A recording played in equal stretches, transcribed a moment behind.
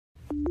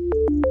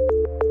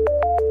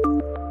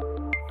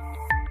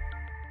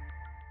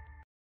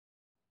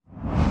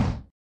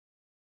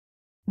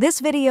This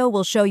video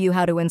will show you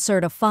how to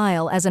insert a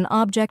file as an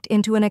object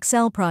into an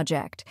Excel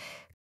project.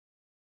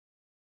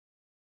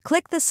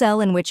 Click the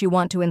cell in which you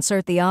want to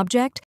insert the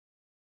object.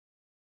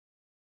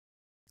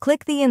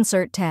 Click the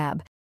Insert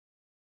tab.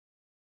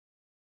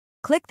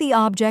 Click the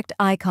object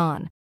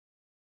icon.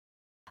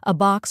 A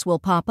box will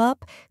pop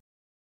up.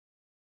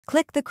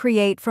 Click the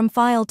Create from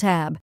File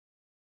tab.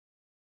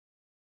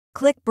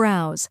 Click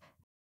Browse.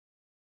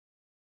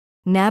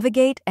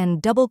 Navigate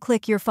and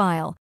double-click your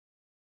file.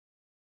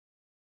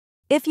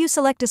 If you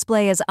select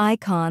Display as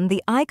Icon,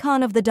 the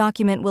icon of the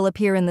document will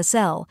appear in the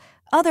cell.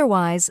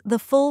 Otherwise, the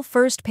full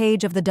first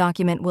page of the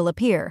document will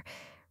appear.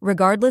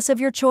 Regardless of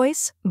your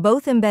choice,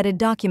 both embedded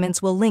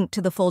documents will link to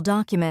the full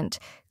document.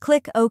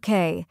 Click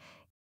OK.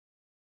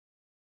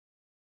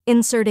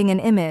 Inserting an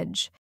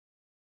image.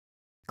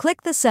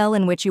 Click the cell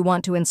in which you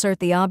want to insert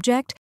the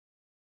object.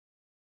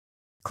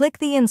 Click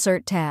the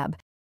Insert tab.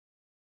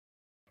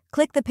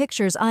 Click the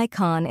Pictures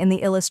icon in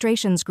the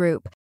Illustrations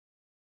group.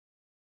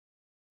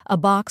 A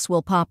box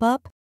will pop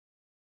up.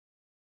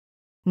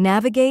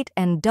 Navigate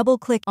and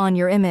double-click on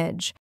your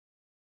image.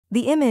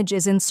 The image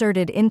is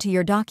inserted into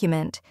your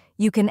document.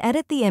 You can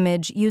edit the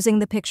image using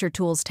the Picture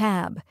Tools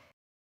tab.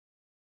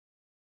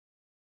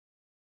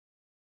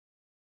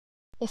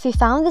 If you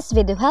found this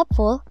video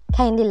helpful,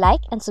 kindly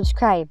like and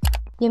subscribe.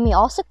 You may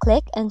also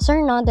click and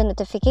turn on the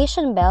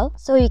notification bell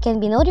so you can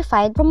be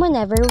notified from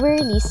whenever we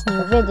release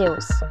new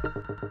videos.